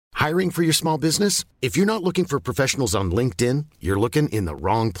Hiring for your small business? If you're not looking for professionals on LinkedIn, you're looking in the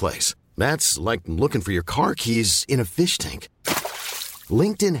wrong place. That's like looking for your car keys in a fish tank.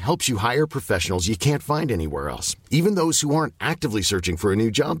 LinkedIn helps you hire professionals you can't find anywhere else, even those who aren't actively searching for a new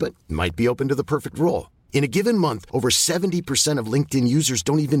job but might be open to the perfect role. In a given month, over 70% of LinkedIn users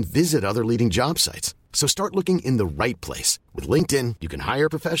don't even visit other leading job sites. So start looking in the right place. With LinkedIn, you can hire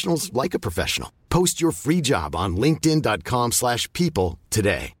professionals like a professional. Post your free job on linkedin.com/people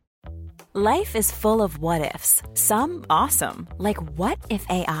today. Life is full of what-ifs. Some awesome, like what if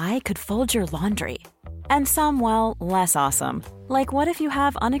AI could fold your laundry? And some, well, less awesome, like what if you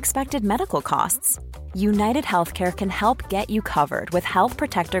have unexpected medical costs? United Healthcare can help get you covered with Health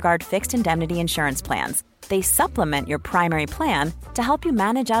Protector Guard fixed indemnity insurance plans. They supplement your primary plan to help you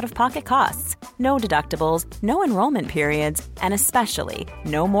manage out-of-pocket costs. No deductibles, no enrollment periods, and especially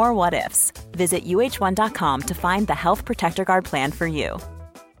no more what-ifs. Visit uh1.com to find the Health Protector Guard plan for you.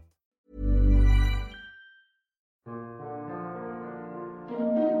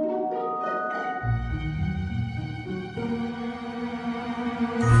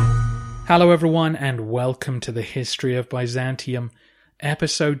 Hello everyone, and welcome to the History of Byzantium,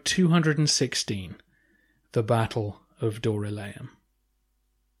 episode 216, The Battle of Dorylaeum.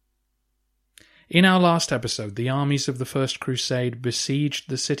 In our last episode, the armies of the First Crusade besieged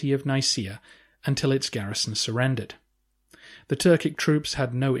the city of Nicaea until its garrison surrendered. The Turkic troops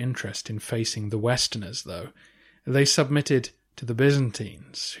had no interest in facing the Westerners, though. They submitted to the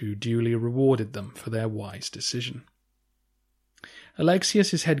Byzantines, who duly rewarded them for their wise decision.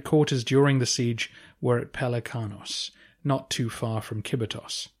 Alexius's headquarters during the siege were at Pelecanos, not too far from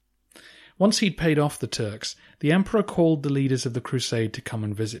Kibetos. Once he'd paid off the Turks, the emperor called the leaders of the crusade to come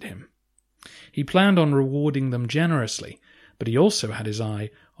and visit him. He planned on rewarding them generously, but he also had his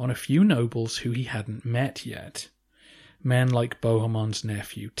eye on a few nobles who he hadn't met yet. Men like Bohemon's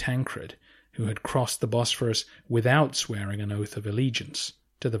nephew Tancred, who had crossed the Bosphorus without swearing an oath of allegiance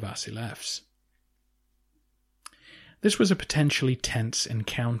to the Vasilevs. This was a potentially tense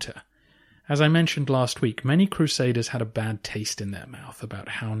encounter. As I mentioned last week, many crusaders had a bad taste in their mouth about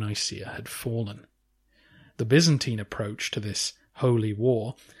how Nicaea had fallen. The Byzantine approach to this holy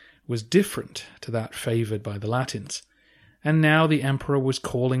war was different to that favoured by the Latins, and now the emperor was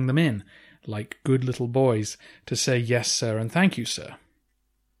calling them in, like good little boys, to say yes sir and thank you sir.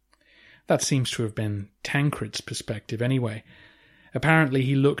 That seems to have been Tancred's perspective anyway. Apparently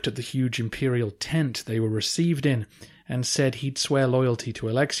he looked at the huge imperial tent they were received in and said he'd swear loyalty to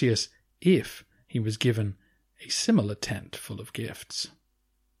Alexius if he was given a similar tent full of gifts.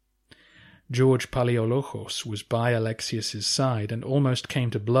 George Palaeologus was by Alexius's side and almost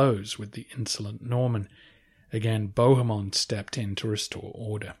came to blows with the insolent Norman. Again, Bohemond stepped in to restore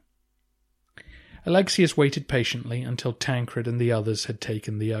order. Alexius waited patiently until Tancred and the others had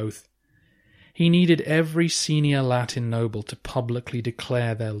taken the oath. He needed every senior Latin noble to publicly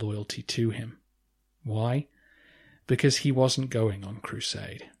declare their loyalty to him. Why? Because he wasn't going on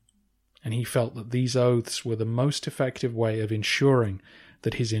crusade, and he felt that these oaths were the most effective way of ensuring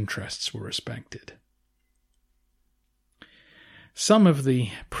that his interests were respected. Some of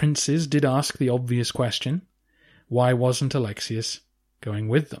the princes did ask the obvious question, why wasn't Alexius going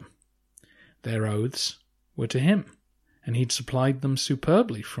with them? Their oaths were to him, and he'd supplied them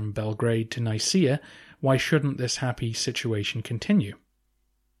superbly from Belgrade to Nicaea. Why shouldn't this happy situation continue?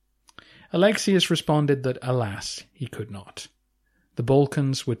 Alexius responded that, alas, he could not. The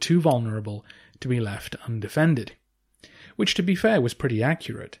Balkans were too vulnerable to be left undefended, which, to be fair, was pretty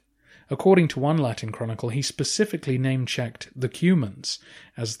accurate. According to one Latin chronicle, he specifically name-checked the Cumans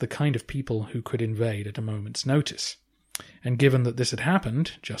as the kind of people who could invade at a moment's notice. And given that this had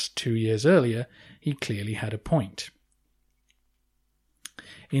happened just 2 years earlier, he clearly had a point.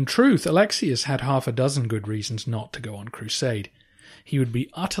 In truth, Alexius had half a dozen good reasons not to go on crusade. He would be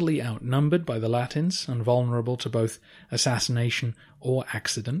utterly outnumbered by the Latins and vulnerable to both assassination or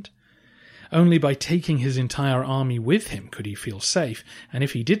accident. Only by taking his entire army with him could he feel safe, and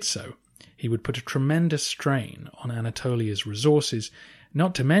if he did so, he would put a tremendous strain on Anatolia's resources,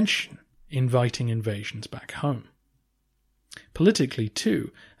 not to mention inviting invasions back home. Politically,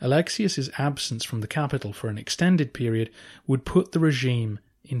 too, Alexius's absence from the capital for an extended period would put the regime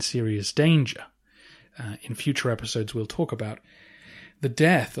in serious danger. In future episodes we'll talk about the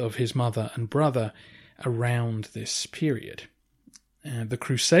death of his mother and brother around this period. The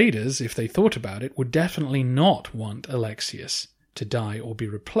Crusaders, if they thought about it, would definitely not want Alexius to die or be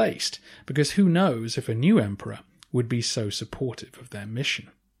replaced, because who knows if a new emperor would be so supportive of their mission.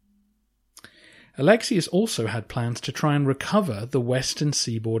 Alexius also had plans to try and recover the western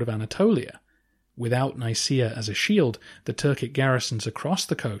seaboard of Anatolia, without Nicaea as a shield, the Turkic garrisons across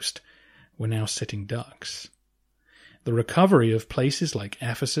the coast were now sitting ducks. The recovery of places like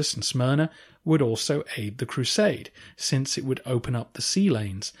Ephesus and Smyrna would also aid the crusade, since it would open up the sea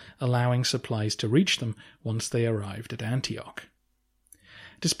lanes, allowing supplies to reach them once they arrived at Antioch.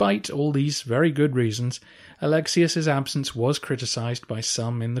 Despite all these very good reasons, Alexius's absence was criticized by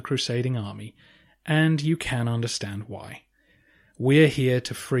some in the crusading army, and you can understand why. We're here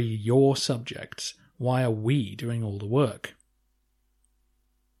to free your subjects. Why are we doing all the work?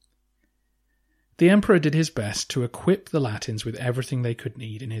 The emperor did his best to equip the Latins with everything they could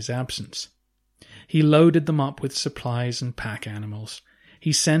need in his absence. He loaded them up with supplies and pack animals.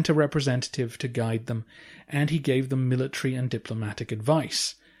 He sent a representative to guide them, and he gave them military and diplomatic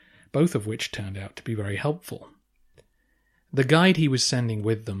advice, both of which turned out to be very helpful. The guide he was sending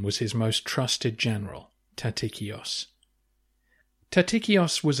with them was his most trusted general, Tatikios.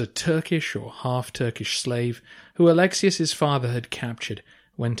 Tatikios was a Turkish or half-Turkish slave who Alexius's father had captured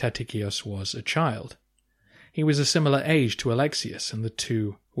when Tatikios was a child. He was a similar age to Alexius, and the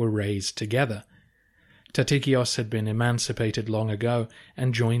two were raised together. Tatikios had been emancipated long ago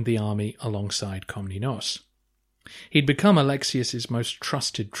and joined the army alongside Komnenos. He'd become Alexius's most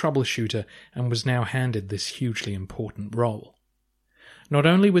trusted troubleshooter and was now handed this hugely important role. Not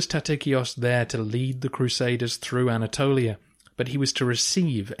only was Tatikios there to lead the Crusaders through Anatolia, but he was to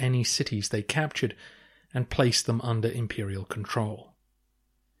receive any cities they captured and place them under imperial control.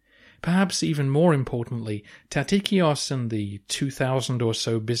 Perhaps even more importantly, Tatikios and the 2,000 or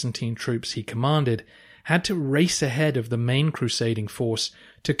so Byzantine troops he commanded had to race ahead of the main crusading force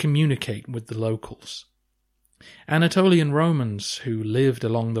to communicate with the locals. Anatolian Romans who lived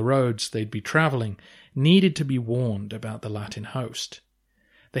along the roads they'd be travelling needed to be warned about the Latin host.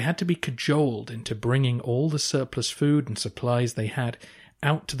 They had to be cajoled into bringing all the surplus food and supplies they had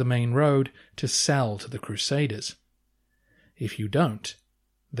out to the main road to sell to the Crusaders. If you don't,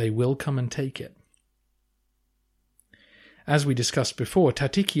 they will come and take it. As we discussed before,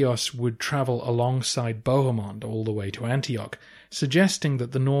 Tatikios would travel alongside Bohemond all the way to Antioch, suggesting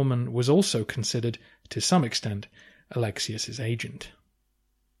that the Norman was also considered, to some extent, Alexius's agent.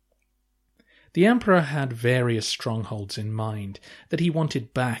 The emperor had various strongholds in mind that he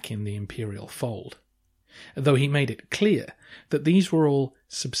wanted back in the imperial fold, though he made it clear that these were all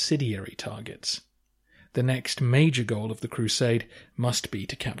subsidiary targets. The next major goal of the crusade must be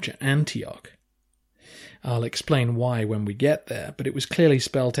to capture Antioch. I'll explain why when we get there, but it was clearly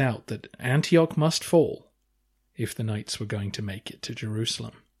spelt out that Antioch must fall if the knights were going to make it to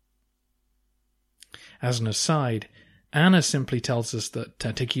Jerusalem. As an aside, Anna simply tells us that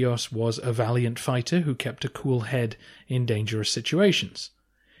Tatikios was a valiant fighter who kept a cool head in dangerous situations.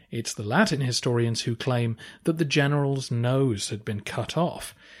 It's the Latin historians who claim that the general's nose had been cut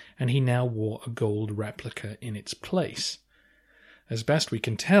off, and he now wore a gold replica in its place. As best we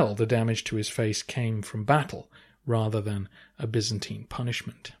can tell, the damage to his face came from battle, rather than a Byzantine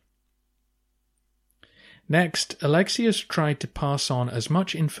punishment. Next, Alexius tried to pass on as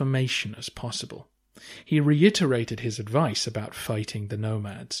much information as possible. He reiterated his advice about fighting the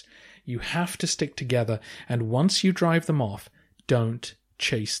nomads. You have to stick together, and once you drive them off, don't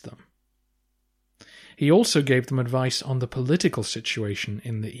chase them. He also gave them advice on the political situation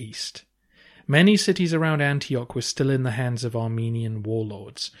in the east. Many cities around Antioch were still in the hands of Armenian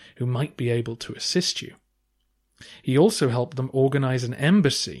warlords, who might be able to assist you. He also helped them organize an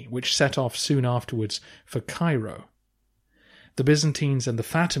embassy, which set off soon afterwards for Cairo. The Byzantines and the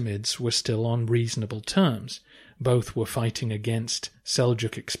Fatimids were still on reasonable terms. Both were fighting against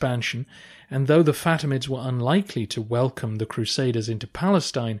Seljuk expansion, and though the Fatimids were unlikely to welcome the Crusaders into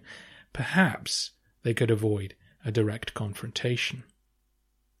Palestine, perhaps they could avoid a direct confrontation.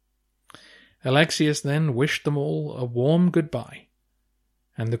 Alexius then wished them all a warm goodbye,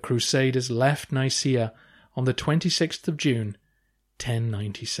 and the Crusaders left Nicaea on the 26th of June,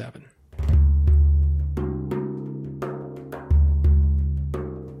 1097.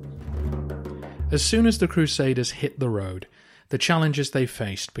 As soon as the Crusaders hit the road, the challenges they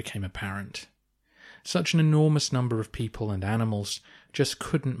faced became apparent. Such an enormous number of people and animals just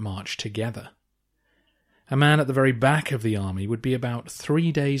couldn't march together. A man at the very back of the army would be about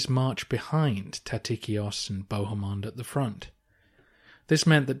 3 days' march behind Tatikios and Bohemond at the front. This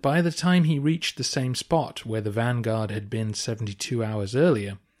meant that by the time he reached the same spot where the vanguard had been 72 hours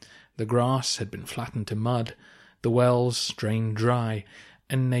earlier, the grass had been flattened to mud, the wells drained dry,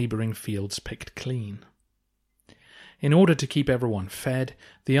 and neighbouring fields picked clean. In order to keep everyone fed,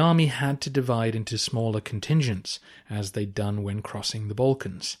 the army had to divide into smaller contingents, as they'd done when crossing the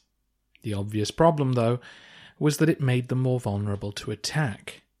Balkans. The obvious problem, though, was that it made them more vulnerable to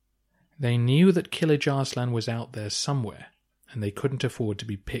attack. They knew that Kilij Arslan was out there somewhere, and they couldn't afford to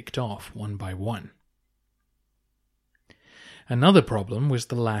be picked off one by one. Another problem was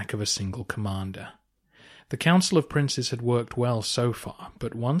the lack of a single commander. The Council of Princes had worked well so far,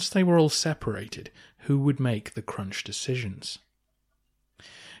 but once they were all separated, who would make the crunch decisions?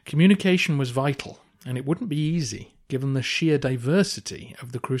 Communication was vital, and it wouldn't be easy, given the sheer diversity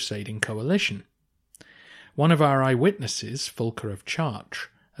of the crusading coalition. One of our eyewitnesses, Fulker of Chartres,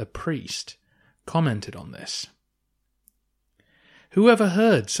 a priest, commented on this. Who ever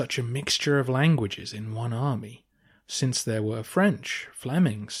heard such a mixture of languages in one army, since there were French,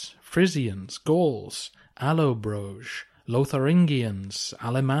 Flemings, Frisians, Gauls, Allobroges, Lotharingians,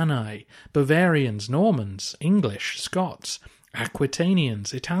 Alemanni, Bavarians, Normans, English, Scots,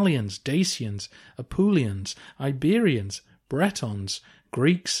 Aquitanians, Italians, Dacians, Apulians, Iberians, Bretons,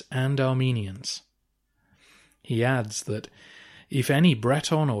 Greeks, and Armenians. He adds that, if any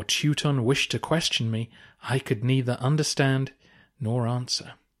Breton or Teuton wished to question me, I could neither understand nor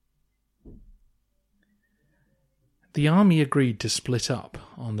answer. The army agreed to split up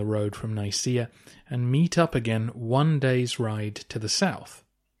on the road from Nicaea and meet up again 1 day's ride to the south.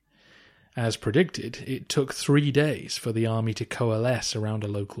 As predicted, it took 3 days for the army to coalesce around a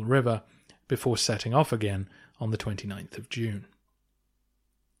local river before setting off again on the 29th of June.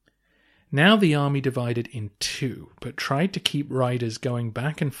 Now the army divided in two, but tried to keep riders going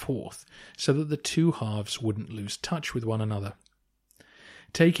back and forth so that the two halves wouldn't lose touch with one another.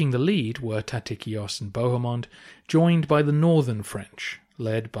 Taking the lead were Tatikios and Bohemond, joined by the northern French,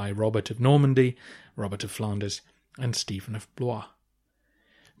 led by Robert of Normandy, Robert of Flanders, and Stephen of Blois.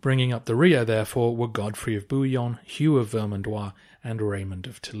 Bringing up the rear, therefore, were Godfrey of Bouillon, Hugh of Vermandois, and Raymond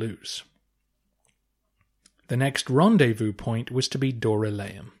of Toulouse. The next rendezvous point was to be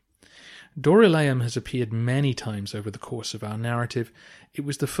Dorylaeum. Dorylaeum has appeared many times over the course of our narrative. It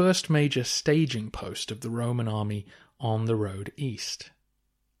was the first major staging post of the Roman army on the road east.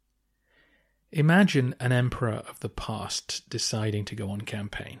 Imagine an emperor of the past deciding to go on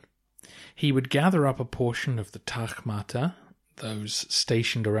campaign. He would gather up a portion of the Tagmata, those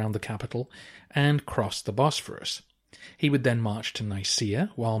stationed around the capital, and cross the Bosphorus. He would then march to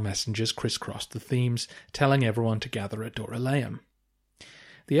Nicaea, while messengers crisscrossed the themes, telling everyone to gather at Dorylaeum.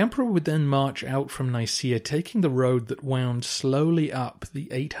 The emperor would then march out from Nicaea, taking the road that wound slowly up the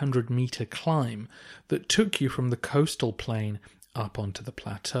 800-metre climb that took you from the coastal plain up onto the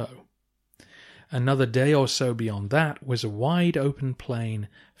plateau. Another day or so beyond that was a wide open plain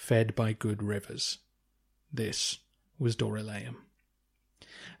fed by good rivers. This was Dorylaeum.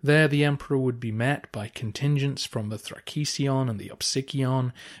 There the emperor would be met by contingents from the Thracion and the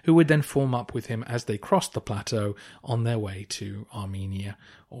Opsikion, who would then form up with him as they crossed the plateau on their way to Armenia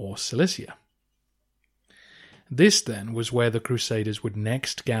or Cilicia. This, then, was where the Crusaders would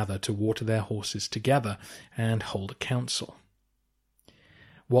next gather to water their horses together and hold a council.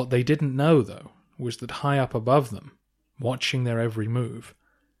 What they didn't know, though, was that high up above them, watching their every move,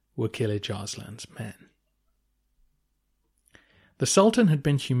 were Kilij Arslan's men. The Sultan had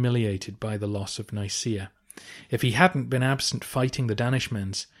been humiliated by the loss of Nicaea. If he hadn't been absent fighting the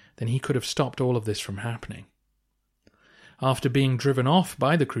Danishmends, then he could have stopped all of this from happening. After being driven off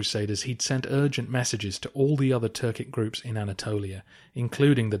by the Crusaders, he'd sent urgent messages to all the other Turkic groups in Anatolia,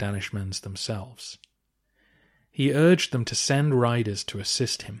 including the Danishmends themselves. He urged them to send riders to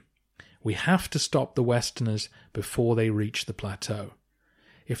assist him. We have to stop the Westerners before they reach the plateau.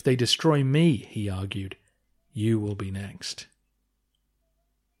 If they destroy me, he argued, you will be next.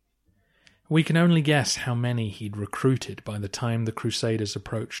 We can only guess how many he'd recruited by the time the Crusaders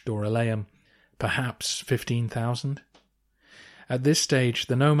approached Dorylaeum, perhaps 15,000. At this stage,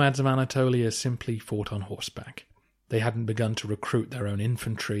 the nomads of Anatolia simply fought on horseback. They hadn't begun to recruit their own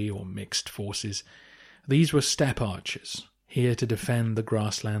infantry or mixed forces. These were steppe archers, here to defend the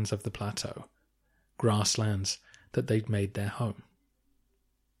grasslands of the plateau, grasslands that they'd made their home.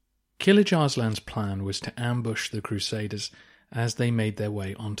 Kilij Arslan's plan was to ambush the Crusaders as they made their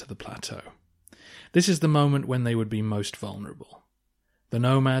way onto the plateau. This is the moment when they would be most vulnerable. The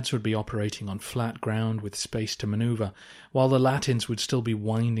nomads would be operating on flat ground with space to maneuver, while the Latins would still be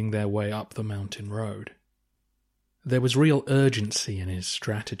winding their way up the mountain road. There was real urgency in his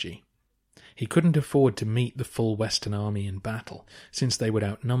strategy. He couldn't afford to meet the full Western army in battle, since they would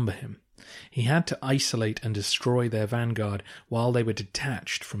outnumber him. He had to isolate and destroy their vanguard while they were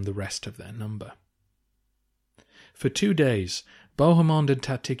detached from the rest of their number. For 2 days, Bohemond and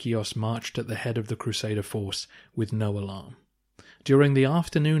Tatikios marched at the head of the Crusader force with no alarm. During the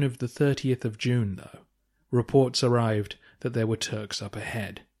afternoon of the 30th of June, though, reports arrived that there were Turks up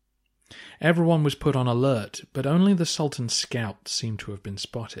ahead. Everyone was put on alert, but only the Sultan's scouts seemed to have been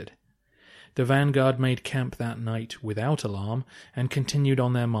spotted. The vanguard made camp that night without alarm and continued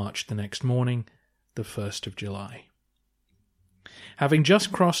on their march the next morning, the 1st of July. Having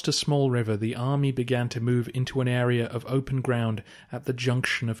just crossed a small river, the army began to move into an area of open ground at the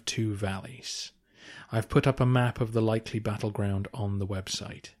junction of two valleys. I've put up a map of the likely battleground on the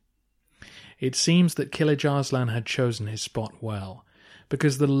website. It seems that Kilij Arslan had chosen his spot well,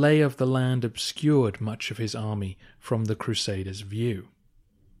 because the lay of the land obscured much of his army from the Crusaders' view.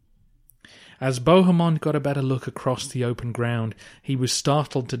 As Bohemond got a better look across the open ground, he was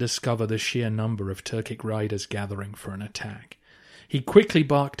startled to discover the sheer number of Turkic riders gathering for an attack. He quickly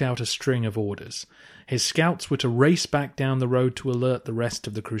barked out a string of orders. His scouts were to race back down the road to alert the rest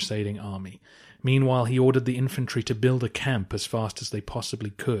of the crusading army. Meanwhile, he ordered the infantry to build a camp as fast as they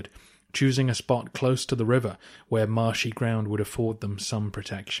possibly could, choosing a spot close to the river where marshy ground would afford them some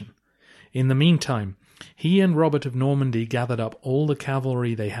protection. In the meantime, he and Robert of Normandy gathered up all the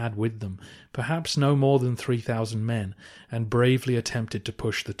cavalry they had with them, perhaps no more than 3,000 men, and bravely attempted to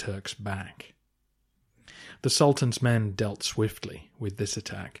push the Turks back. The Sultan's men dealt swiftly with this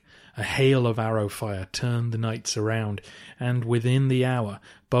attack. A hail of arrow fire turned the knights around, and within the hour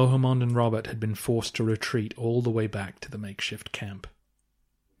Bohemond and Robert had been forced to retreat all the way back to the makeshift camp.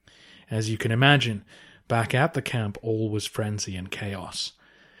 As you can imagine, back at the camp all was frenzy and chaos.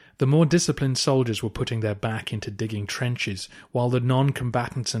 The more disciplined soldiers were putting their back into digging trenches, while the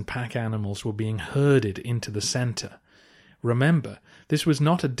non-combatants and pack animals were being herded into the centre. Remember, this was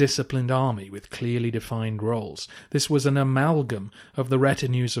not a disciplined army with clearly defined roles. This was an amalgam of the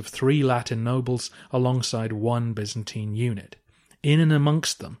retinues of 3 Latin nobles alongside 1 Byzantine unit. In and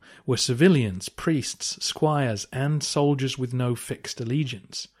amongst them were civilians, priests, squires, and soldiers with no fixed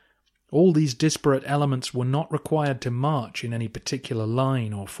allegiance. All these disparate elements were not required to march in any particular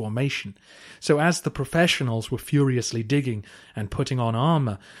line or formation, so as the professionals were furiously digging and putting on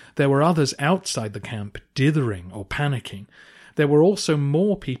armour, there were others outside the camp dithering or panicking. There were also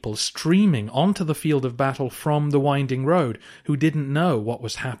more people streaming onto the field of battle from the winding road who didn't know what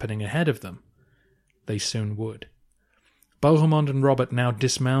was happening ahead of them. They soon would. Bohemond and Robert now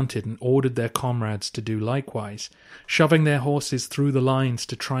dismounted and ordered their comrades to do likewise, shoving their horses through the lines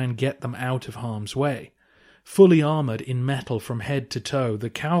to try and get them out of harm's way. Fully armoured in metal from head to toe, the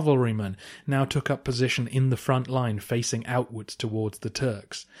cavalrymen now took up position in the front line facing outwards towards the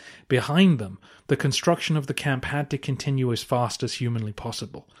Turks. Behind them, the construction of the camp had to continue as fast as humanly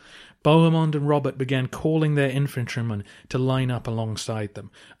possible. Bohemond and Robert began calling their infantrymen to line up alongside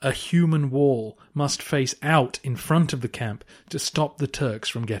them. A human wall must face out in front of the camp to stop the Turks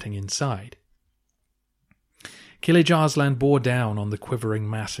from getting inside. Kilij Arslan bore down on the quivering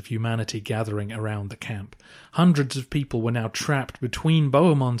mass of humanity gathering around the camp. Hundreds of people were now trapped between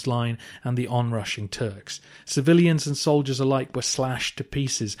Bohemond's line and the onrushing Turks. Civilians and soldiers alike were slashed to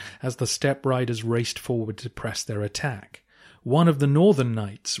pieces as the steppe riders raced forward to press their attack. One of the northern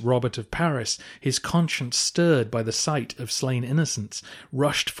knights, Robert of Paris, his conscience stirred by the sight of slain innocents,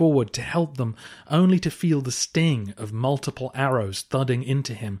 rushed forward to help them, only to feel the sting of multiple arrows thudding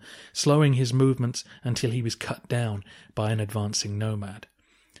into him, slowing his movements until he was cut down by an advancing nomad.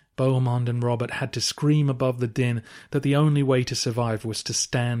 Bohemond and Robert had to scream above the din that the only way to survive was to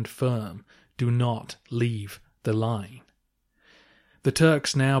stand firm. Do not leave the line. The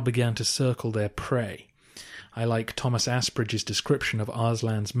Turks now began to circle their prey. I like Thomas Asbridge's description of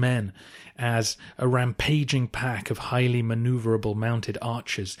Arslan's men as a rampaging pack of highly manoeuvrable mounted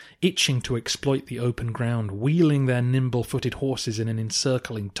archers, itching to exploit the open ground, wheeling their nimble-footed horses in an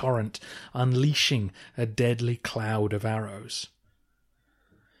encircling torrent, unleashing a deadly cloud of arrows.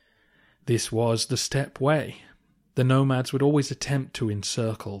 This was the steppe way. The nomads would always attempt to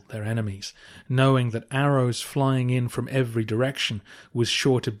encircle their enemies, knowing that arrows flying in from every direction was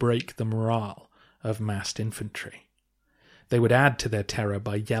sure to break the morale of massed infantry. They would add to their terror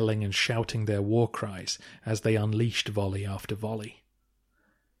by yelling and shouting their war cries as they unleashed volley after volley.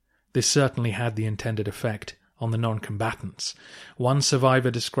 This certainly had the intended effect on the non-combatants. One survivor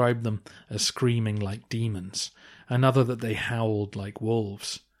described them as screaming like demons, another that they howled like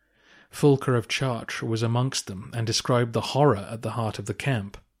wolves. Fulker of Chartres was amongst them and described the horror at the heart of the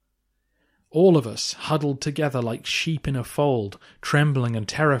camp. All of us, huddled together like sheep in a fold, trembling and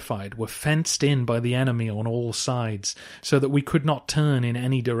terrified, were fenced in by the enemy on all sides, so that we could not turn in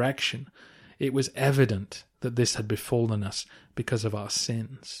any direction. It was evident that this had befallen us because of our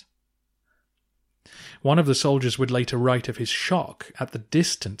sins. One of the soldiers would later write of his shock at the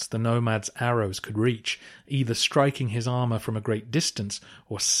distance the nomad's arrows could reach, either striking his armour from a great distance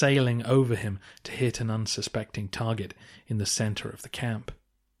or sailing over him to hit an unsuspecting target in the centre of the camp.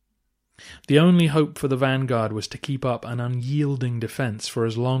 The only hope for the vanguard was to keep up an unyielding defence for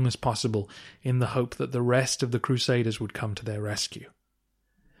as long as possible, in the hope that the rest of the Crusaders would come to their rescue.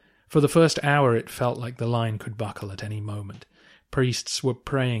 For the first hour it felt like the line could buckle at any moment. Priests were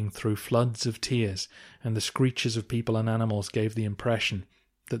praying through floods of tears, and the screeches of people and animals gave the impression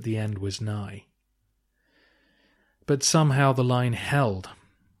that the end was nigh. But somehow the line held.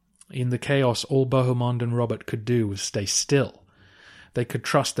 In the chaos, all Bohemond and Robert could do was stay still. They could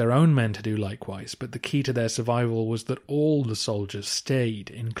trust their own men to do likewise, but the key to their survival was that all the soldiers stayed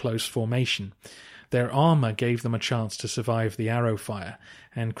in close formation. Their armour gave them a chance to survive the arrow fire,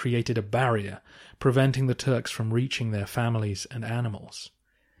 and created a barrier, preventing the Turks from reaching their families and animals.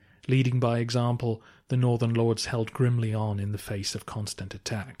 Leading by example, the northern lords held grimly on in the face of constant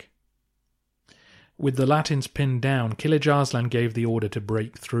attack. With the Latins pinned down, Kilij Arslan gave the order to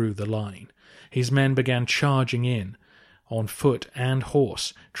break through the line. His men began charging in, on foot and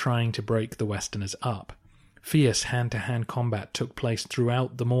horse, trying to break the Westerners up. Fierce hand-to-hand combat took place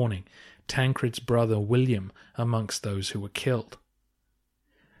throughout the morning, Tancred's brother William amongst those who were killed.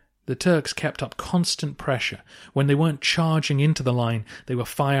 The Turks kept up constant pressure. When they weren't charging into the line, they were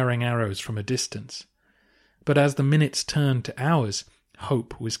firing arrows from a distance. But as the minutes turned to hours,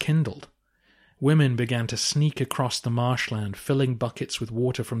 hope was kindled. Women began to sneak across the marshland, filling buckets with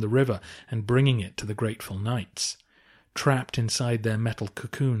water from the river and bringing it to the grateful knights. Trapped inside their metal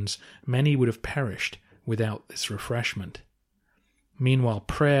cocoons, many would have perished without this refreshment. Meanwhile,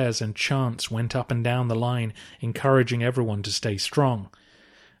 prayers and chants went up and down the line, encouraging everyone to stay strong.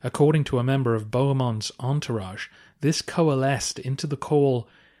 According to a member of Bohemond's entourage, this coalesced into the call,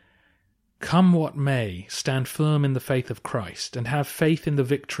 "Come what may, stand firm in the faith of Christ, and have faith in the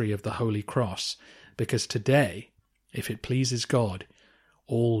victory of the Holy Cross, because today, if it pleases God,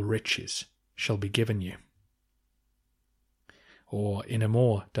 all riches shall be given you." Or, in a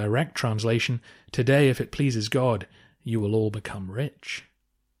more direct translation, "Today, if it pleases God, you will all become rich."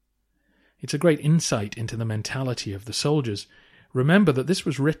 It's a great insight into the mentality of the soldiers. Remember that this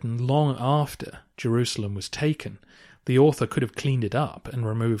was written long after Jerusalem was taken. The author could have cleaned it up and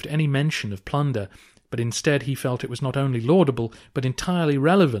removed any mention of plunder, but instead he felt it was not only laudable, but entirely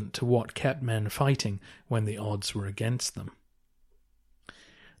relevant to what kept men fighting when the odds were against them.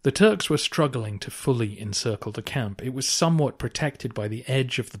 The Turks were struggling to fully encircle the camp. It was somewhat protected by the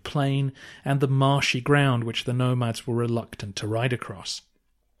edge of the plain and the marshy ground which the nomads were reluctant to ride across.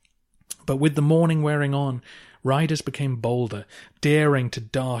 But with the morning wearing on, riders became bolder, daring to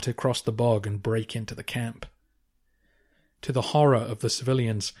dart across the bog and break into the camp. To the horror of the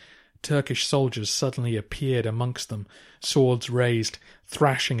civilians, Turkish soldiers suddenly appeared amongst them, swords raised,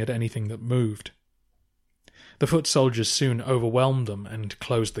 thrashing at anything that moved. The foot soldiers soon overwhelmed them and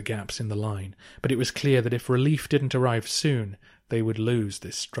closed the gaps in the line, but it was clear that if relief didn't arrive soon, they would lose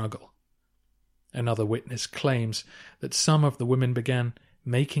this struggle. Another witness claims that some of the women began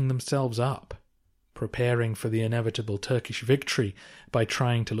making themselves up, preparing for the inevitable Turkish victory by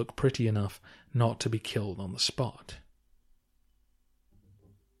trying to look pretty enough not to be killed on the spot.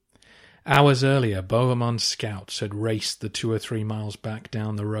 Hours earlier, Bohemond's scouts had raced the 2 or 3 miles back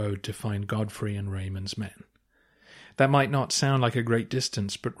down the road to find Godfrey and Raymond's men. That might not sound like a great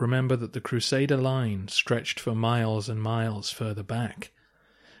distance, but remember that the Crusader line stretched for miles and miles further back.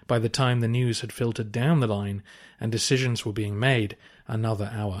 By the time the news had filtered down the line and decisions were being made, another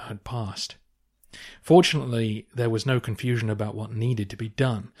hour had passed. Fortunately, there was no confusion about what needed to be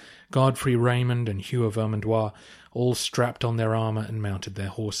done. Godfrey, Raymond, and Hugh of Vermandois all strapped on their armour and mounted their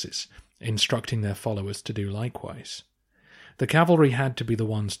horses, instructing their followers to do likewise. The cavalry had to be the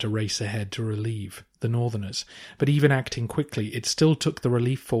ones to race ahead to relieve the northerners, but even acting quickly, it still took the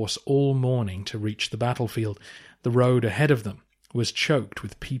relief force all morning to reach the battlefield. The road ahead of them was choked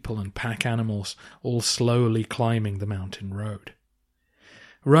with people and pack animals, all slowly climbing the mountain road.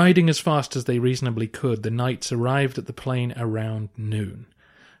 Riding as fast as they reasonably could, the knights arrived at the plain around noon.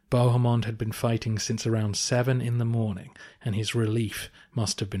 Bohemond had been fighting since around 7 in the morning, and his relief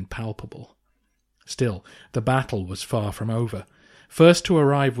must have been palpable. Still, the battle was far from over. First to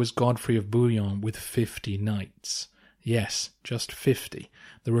arrive was Godfrey of Bouillon with 50 knights. Yes, just 50.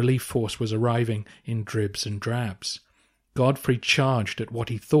 The relief force was arriving in dribs and drabs. Godfrey charged at what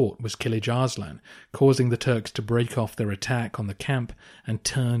he thought was Kilij Arslan, causing the Turks to break off their attack on the camp and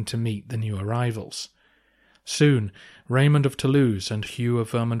turn to meet the new arrivals. Soon, Raymond of Toulouse and Hugh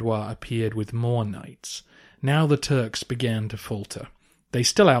of Vermandois appeared with more knights. Now the Turks began to falter. They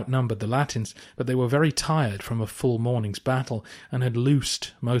still outnumbered the Latins, but they were very tired from a full morning's battle and had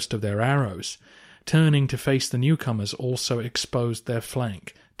loosed most of their arrows. Turning to face the newcomers also exposed their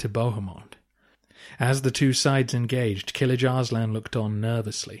flank to Bohemond. As the two sides engaged, Kilij Arslan looked on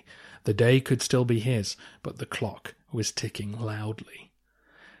nervously. The day could still be his, but the clock was ticking loudly.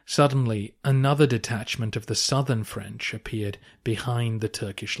 Suddenly, another detachment of the southern French appeared behind the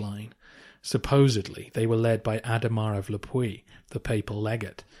Turkish line. Supposedly, they were led by Adhemar of Le Puy, the papal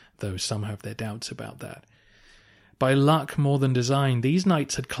legate, though some have their doubts about that. By luck more than design, these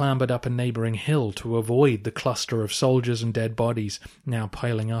knights had clambered up a neighbouring hill to avoid the cluster of soldiers and dead bodies now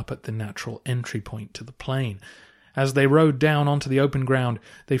piling up at the natural entry point to the plain. As they rode down onto the open ground,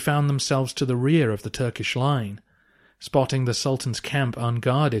 they found themselves to the rear of the Turkish line. Spotting the Sultan's camp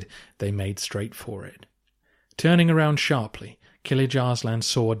unguarded, they made straight for it. Turning around sharply, Kilij Arslan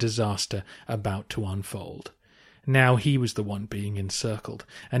saw disaster about to unfold. Now he was the one being encircled,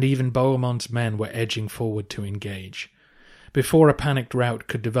 and even Bohemond's men were edging forward to engage. Before a panicked rout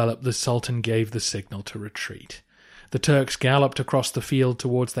could develop, the Sultan gave the signal to retreat. The Turks galloped across the field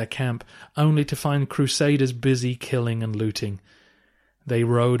towards their camp, only to find crusaders busy killing and looting. They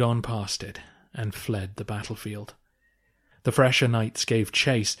rode on past it and fled the battlefield. The fresher knights gave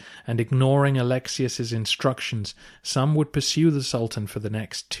chase, and ignoring Alexius's instructions, some would pursue the Sultan for the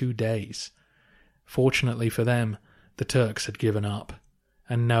next 2 days. Fortunately for them, the Turks had given up,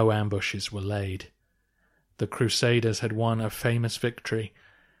 and no ambushes were laid. The Crusaders had won a famous victory,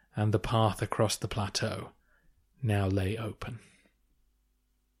 and the path across the plateau now lay open.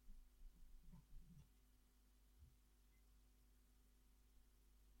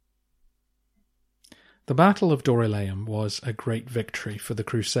 The Battle of Dorylaeum was a great victory for the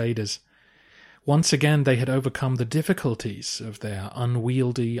Crusaders. Once again they had overcome the difficulties of their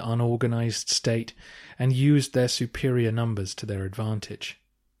unwieldy, unorganized state and used their superior numbers to their advantage.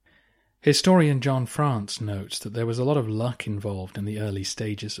 Historian John France notes that there was a lot of luck involved in the early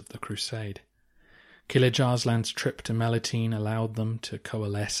stages of the crusade. Kilij Arslan's trip to Melitene allowed them to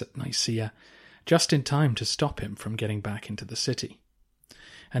coalesce at Nicaea, just in time to stop him from getting back into the city.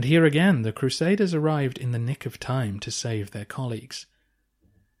 And here again the Crusaders arrived in the nick of time to save their colleagues.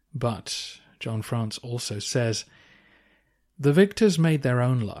 But John France also says, the victors made their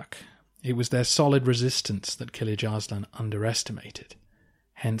own luck. It was their solid resistance that Kilij Arslan underestimated,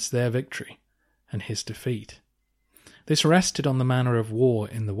 hence their victory and his defeat. This rested on the manner of war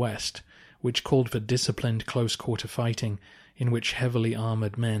in the West, which called for disciplined close-quarter fighting in which heavily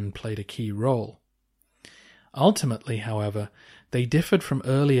armoured men played a key role. Ultimately, however, they differed from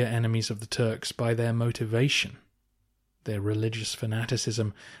earlier enemies of the Turks by their motivation, their religious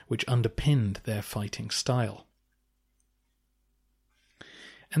fanaticism which underpinned their fighting style.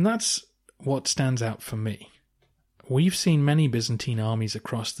 And that's what stands out for me. We've seen many Byzantine armies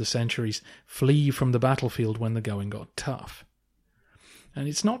across the centuries flee from the battlefield when the going got tough. And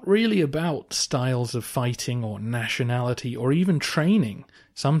it's not really about styles of fighting or nationality or even training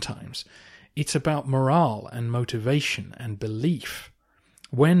sometimes. It's about morale and motivation and belief.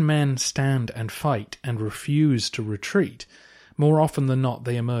 When men stand and fight and refuse to retreat, more often than not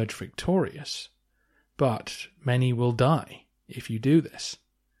they emerge victorious. But many will die if you do this.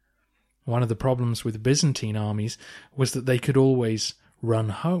 One of the problems with Byzantine armies was that they could always run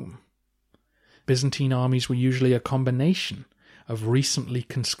home. Byzantine armies were usually a combination of recently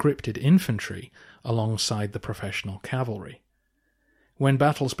conscripted infantry alongside the professional cavalry. When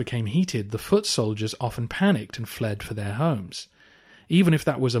battles became heated, the foot soldiers often panicked and fled for their homes. Even if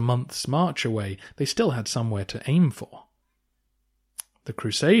that was a month's march away, they still had somewhere to aim for. The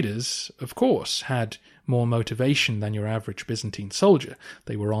Crusaders, of course, had more motivation than your average Byzantine soldier.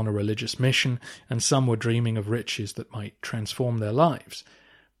 They were on a religious mission, and some were dreaming of riches that might transform their lives.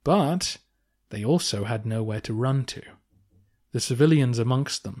 But they also had nowhere to run to. The civilians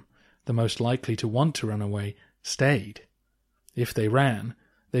amongst them, the most likely to want to run away, stayed. If they ran,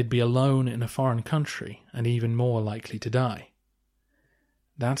 they'd be alone in a foreign country and even more likely to die.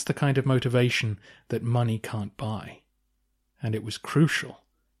 That's the kind of motivation that money can't buy, and it was crucial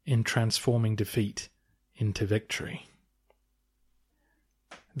in transforming defeat into victory.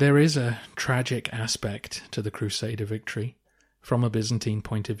 There is a tragic aspect to the Crusader victory from a Byzantine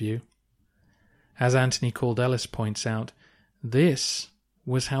point of view. As Anthony Caldelis points out, this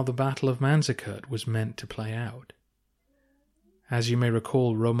was how the Battle of Manzikert was meant to play out. As you may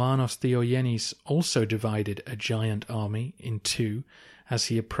recall, Romanos Theogenes also divided a giant army in two as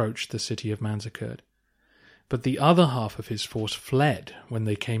he approached the city of Manzikert. But the other half of his force fled when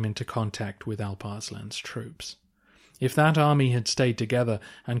they came into contact with Alp Arslan's troops. If that army had stayed together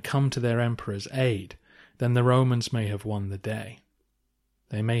and come to their emperor's aid, then the Romans may have won the day.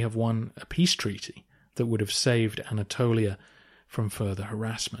 They may have won a peace treaty that would have saved Anatolia from further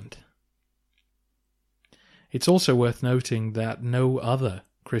harassment. It's also worth noting that no other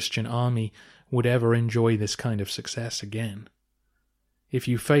Christian army would ever enjoy this kind of success again. If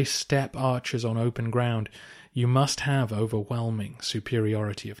you face steppe archers on open ground, you must have overwhelming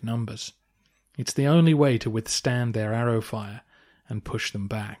superiority of numbers. It's the only way to withstand their arrow fire and push them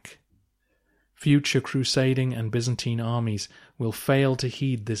back. Future crusading and Byzantine armies will fail to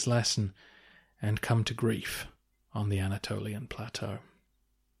heed this lesson and come to grief on the Anatolian plateau.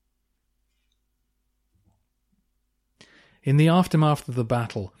 In the aftermath of the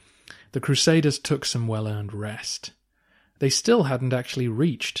battle, the Crusaders took some well-earned rest. They still hadn't actually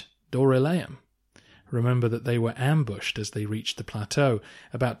reached Dorylaeum. Remember that they were ambushed as they reached the plateau,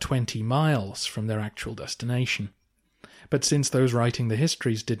 about 20 miles from their actual destination. But since those writing the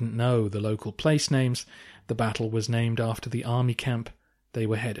histories didn't know the local place names, the battle was named after the army camp they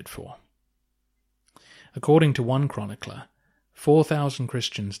were headed for. According to one chronicler, 4,000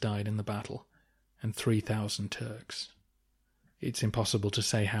 Christians died in the battle, and 3,000 Turks. It's impossible to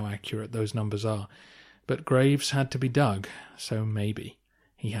say how accurate those numbers are, but graves had to be dug, so maybe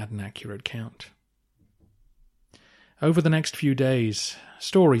he had an accurate count. Over the next few days,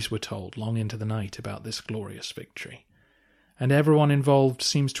 stories were told long into the night about this glorious victory, and everyone involved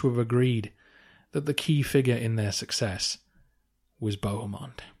seems to have agreed that the key figure in their success was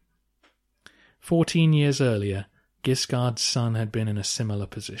Bohemond. 14 years earlier, Guiscard's son had been in a similar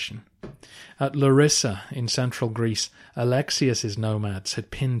position. At Larissa, in central Greece, Alexius's nomads had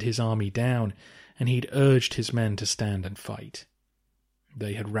pinned his army down, and he'd urged his men to stand and fight.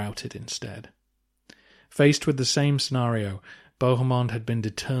 They had routed instead. Faced with the same scenario, Bohemond had been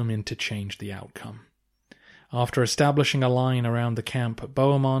determined to change the outcome. After establishing a line around the camp,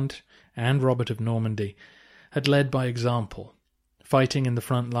 Bohemond and Robert of Normandy had led by example, fighting in the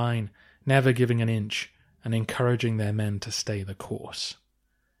front line, never giving an inch, and encouraging their men to stay the course.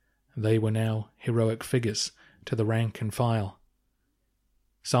 They were now heroic figures to the rank and file.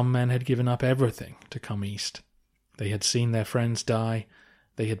 Some men had given up everything to come east. They had seen their friends die.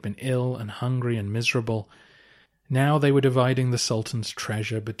 They had been ill and hungry and miserable. Now they were dividing the Sultan's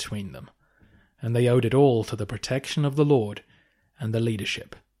treasure between them, and they owed it all to the protection of the Lord and the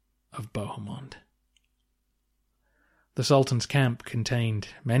leadership of Bohemond. The Sultan's camp contained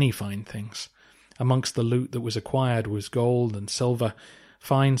many fine things. Amongst the loot that was acquired was gold and silver,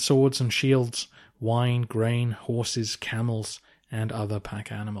 fine swords and shields, wine, grain, horses, camels, and other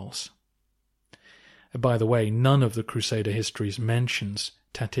pack animals. By the way, none of the Crusader histories mentions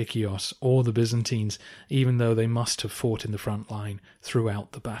Tatikios or the Byzantines, even though they must have fought in the front line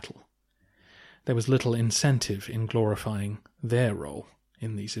throughout the battle. There was little incentive in glorifying their role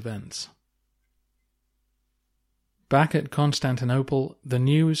in these events. Back at Constantinople, the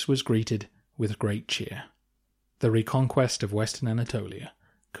news was greeted with great cheer. The reconquest of Western Anatolia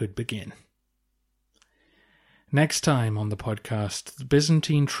could begin. Next time on the podcast, the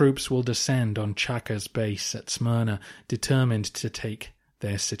Byzantine troops will descend on Chaka's base at Smyrna, determined to take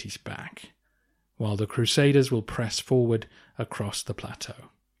their cities back, while the Crusaders will press forward across the plateau.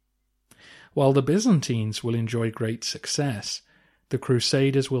 While the Byzantines will enjoy great success, the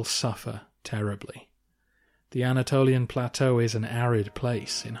Crusaders will suffer terribly. The Anatolian plateau is an arid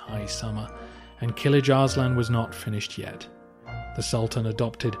place in high summer, and Kilij Arslan was not finished yet. The Sultan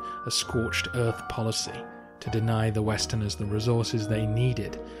adopted a scorched earth policy to deny the Westerners the resources they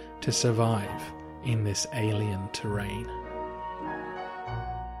needed to survive in this alien terrain.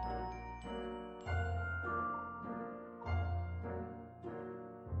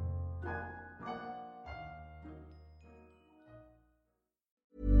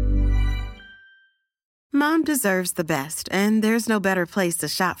 Mom deserves the best, and there's no better place to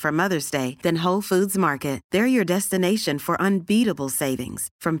shop for Mother's Day than Whole Foods Market. They're your destination for unbeatable savings,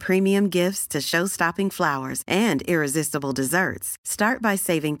 from premium gifts to show-stopping flowers and irresistible desserts. Start by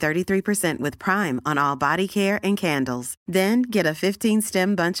saving 33% with Prime on all body care and candles. Then get a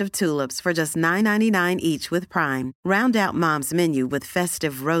 15-stem bunch of tulips for just $9.99 each with Prime. Round out Mom's menu with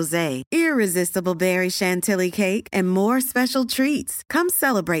festive rosé, irresistible berry chantilly cake, and more special treats. Come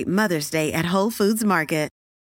celebrate Mother's Day at Whole Foods Market.